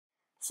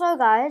So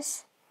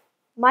guys,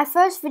 my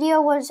first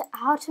video was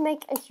how to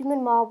make a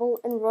human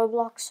marble in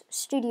ROBLOX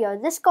Studio.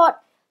 This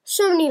got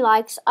so many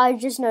likes, I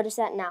just noticed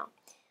that now.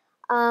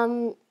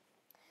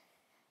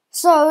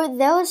 So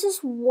there was this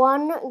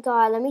one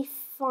guy, let me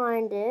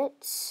find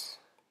it.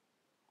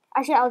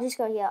 Actually, I'll just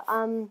go here.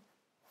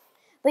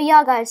 But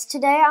yeah guys,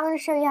 today I'm going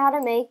to show you how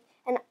to make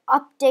an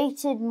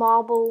updated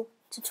marble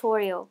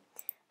tutorial.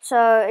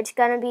 So it's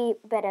going to be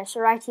better, so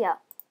right here.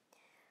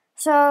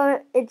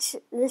 So it's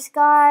this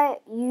guy,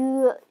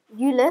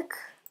 Ulick,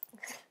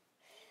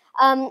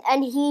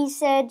 and he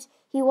said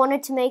he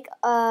wanted to make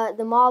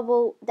the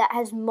marble that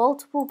has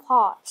multiple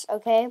parts,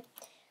 okay?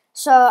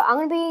 So I'm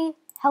going to be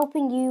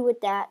helping you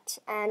with that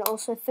and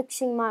also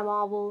fixing my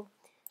marble.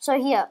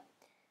 So here,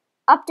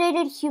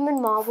 updated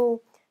human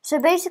marble. So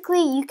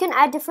basically you can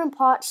add different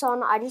parts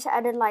on. I just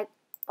added like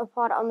a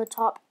part on the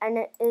top and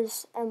it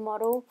is a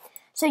model.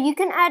 So you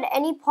can add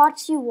any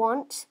parts you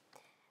want,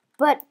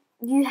 but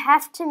you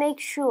have to make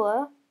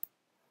sure,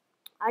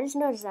 I just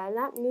noticed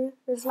that new,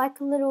 there's like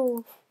a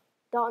little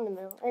dot in the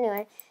middle.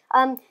 Anyway,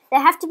 they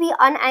have to be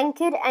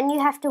unanchored and you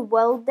have to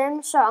weld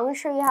them. So I'm going to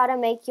show you how to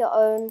make your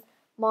own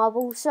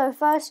marble. So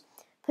first,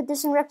 put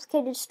this in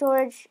replicated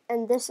storage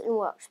and this in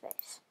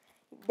workspace.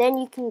 Then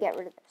you can get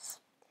rid of this.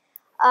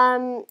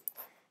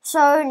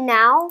 So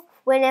now,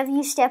 whenever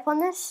you step on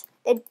this,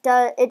 it's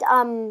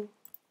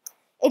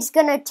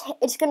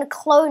gonna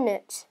clone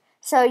it,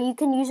 so you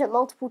can use it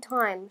multiple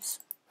times.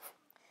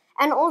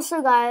 And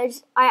also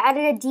guys, I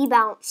added a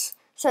debounce.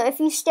 So if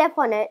you step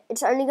on it,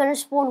 it's only going to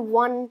spawn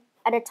one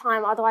at a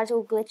time, otherwise it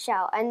will glitch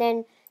out. And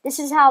then this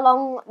is how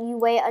long you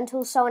wait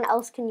until someone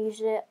else can use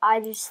it.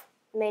 I just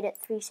made it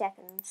 3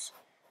 seconds.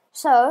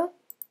 So,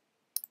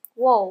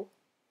 whoa,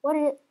 what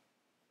is it?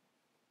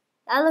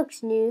 That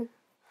looks new.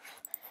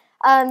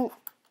 So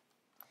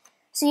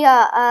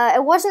yeah,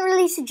 it wasn't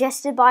really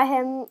suggested by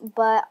him,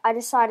 but I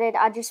decided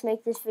I'd just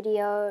make this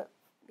video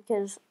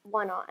because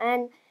why not?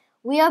 And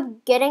we are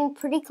getting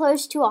pretty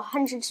close to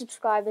 100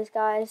 subscribers,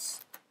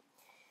 guys.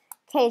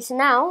 Okay, so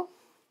now,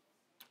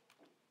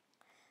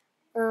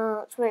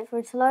 let's wait for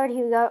it to load.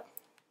 Here we go.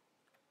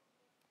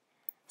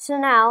 So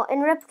now, in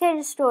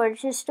replicated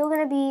storage, there's still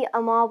going to be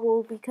a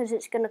marble because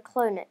it's going to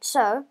clone it.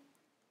 So,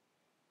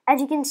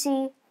 as you can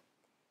see,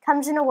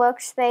 comes in a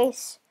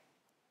workspace,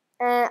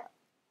 and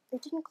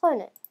it didn't clone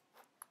it.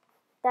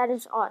 That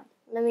is odd.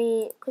 Let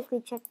me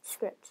quickly check the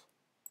script.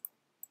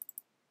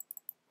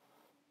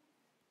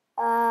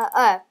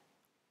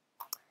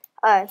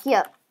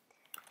 Here.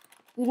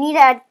 You need to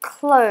add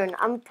clone.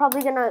 I'm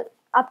probably gonna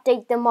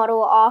update the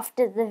model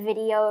after the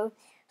video,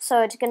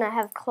 so it's gonna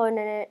have clone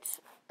in it.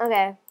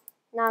 Okay,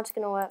 now it's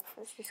gonna work.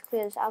 Let's just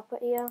clear this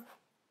output here.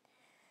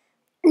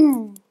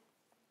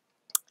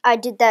 I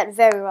did that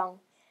very wrong.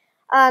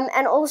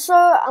 And also,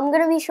 I'm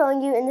gonna be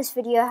showing you in this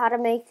video how to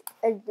make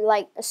a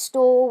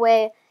store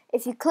where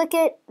if you click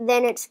it,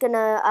 then it's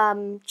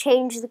gonna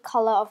change the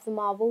color of the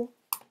marble.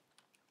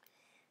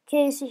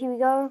 Okay, so here we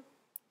go.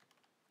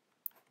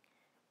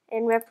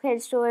 In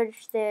replicated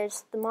storage,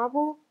 there's the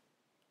marble.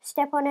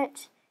 Step on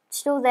it, it's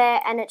still there,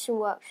 and it's in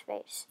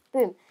workspace.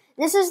 Boom.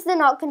 This is the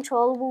not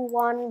controllable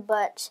one,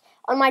 but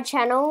on my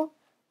channel,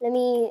 let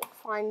me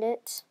find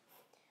it.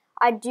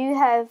 I do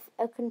have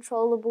a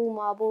controllable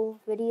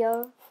marble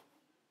video.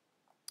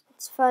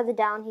 It's further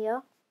down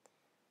here.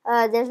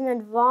 There's an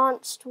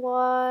advanced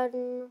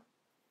one.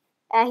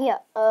 Here,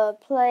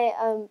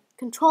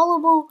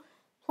 controllable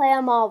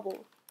player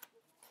marble.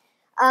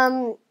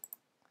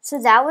 So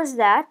that was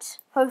that.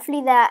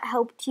 Hopefully that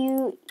helped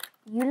you,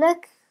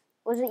 Ulick.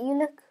 Was it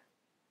Ulick?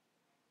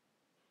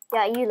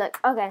 Yeah, Ulick.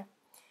 Okay.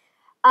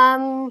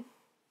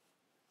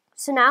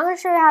 So now I'm going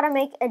to show you how to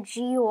make a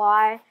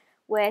GUI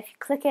where if you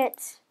click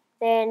it,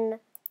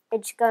 then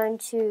it's going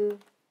to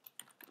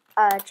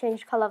change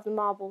the color of the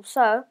marble.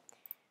 So I'm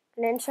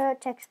going to insert a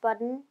text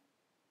button.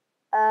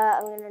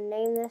 I'm going to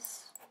name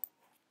this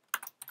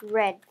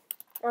red.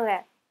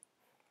 Okay.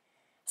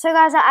 So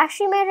guys, I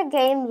actually made a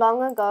game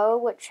long ago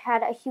which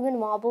had a human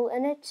marble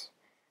in it,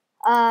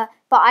 but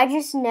I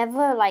just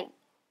never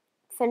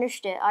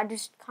finished it. I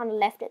just kind of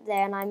left it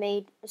there and I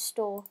made a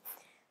store.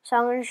 So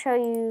I'm going to show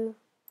you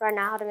right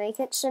now how to make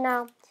it. So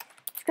now,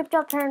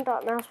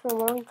 script.parent.mouse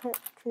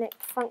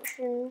connect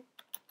function,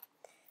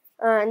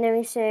 and then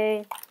we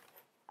say,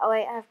 oh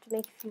wait, I have to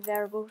make a few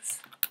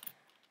variables.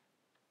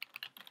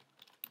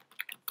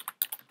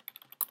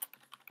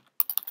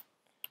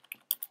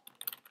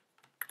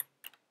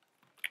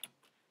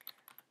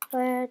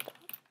 There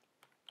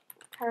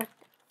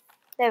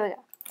we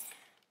go.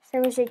 So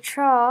we say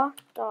char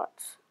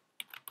dot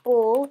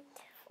ball,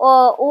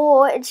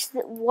 or it's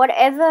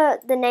whatever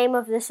the name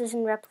of this is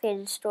in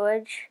replicated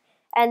storage,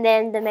 and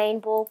then the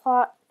main ball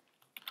part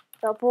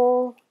dot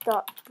ball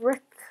dot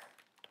brick.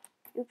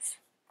 Oops,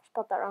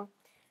 spelled that wrong.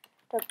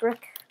 Dot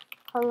brick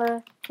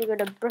color. You go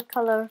to brick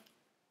color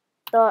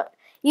dot.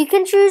 You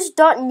can choose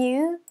dot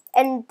new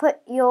and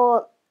put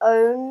your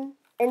own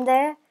in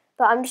there,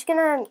 but I'm just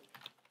gonna,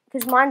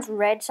 because mine's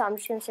red, so I'm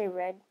just going to say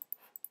red.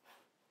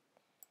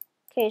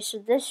 Okay, so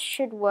this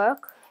should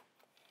work.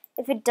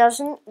 If it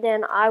doesn't,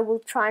 then I will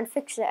try and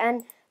fix it.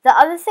 And the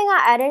other thing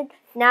I added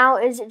now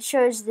is it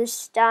shows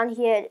this down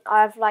here.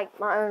 I have like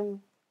my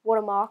own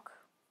watermark.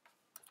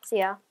 So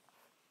yeah.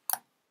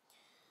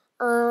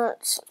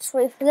 Let's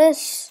wait for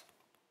this.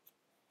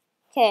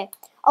 Okay.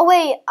 Oh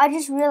wait, I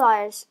just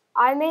realized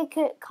I make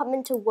it come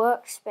into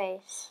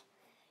workspace.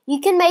 You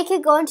can make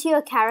it go into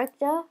your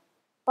character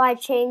by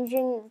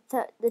changing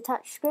the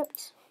touch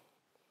script,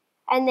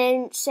 and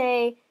then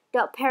say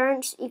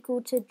 .parents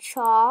equal to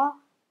char.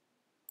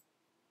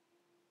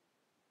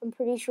 I'm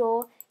pretty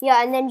sure.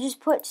 Yeah, and then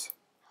just put.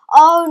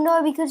 Oh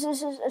no, because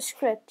this is a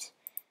script.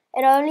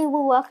 It only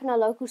will work in a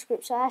local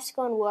script, so it has to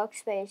go on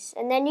workspace.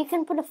 And then you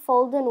can put a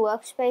folder in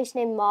workspace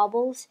named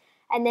marbles,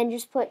 and then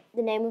just put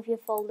the name of your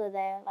folder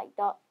there, like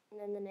dot,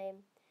 and then the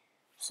name.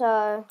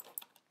 So,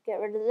 get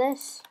rid of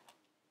this.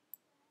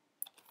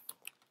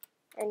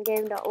 And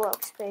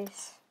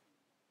game.workspace.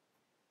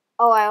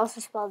 Oh, I also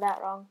spelled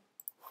that wrong.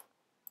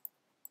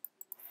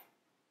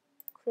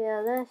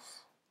 Clear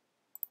this.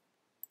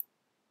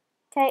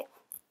 Okay.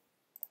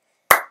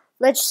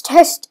 Let's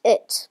test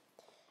it.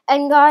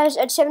 And guys,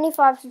 at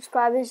 75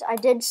 subscribers, I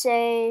did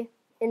say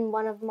in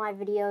one of my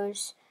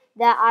videos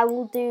that I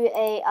will do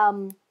a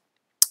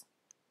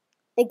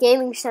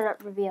gaming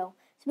setup reveal.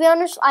 To be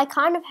honest, I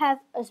kind of have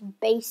a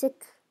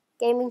basic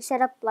gaming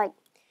setup, like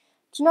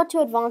it's not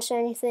too advanced or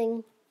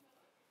anything.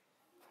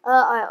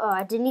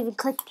 I didn't even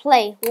click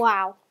play.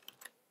 Wow.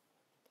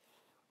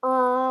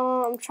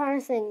 I'm trying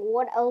to think.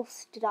 What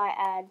else did I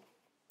add?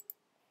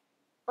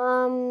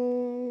 I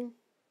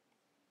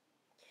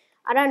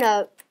don't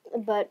know,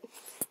 but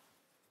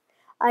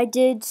I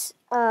did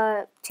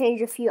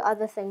change a few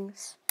other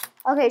things.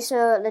 Okay,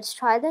 so let's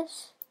try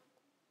this.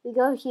 We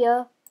go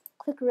here,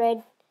 click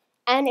red,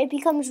 and it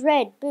becomes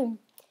red. Boom.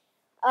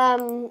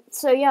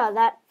 So yeah,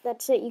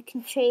 that's it. You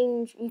can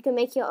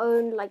make your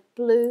own like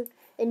blue,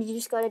 and you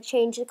just gotta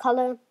change the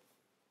color.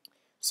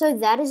 So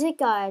that is it,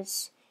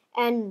 guys.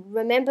 And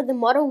remember, the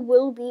model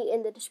will be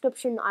in the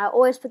description. I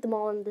always put them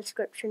all in the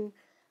description.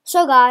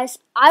 So guys,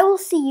 I will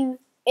see you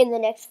in the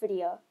next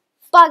video.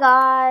 Bye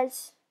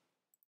guys!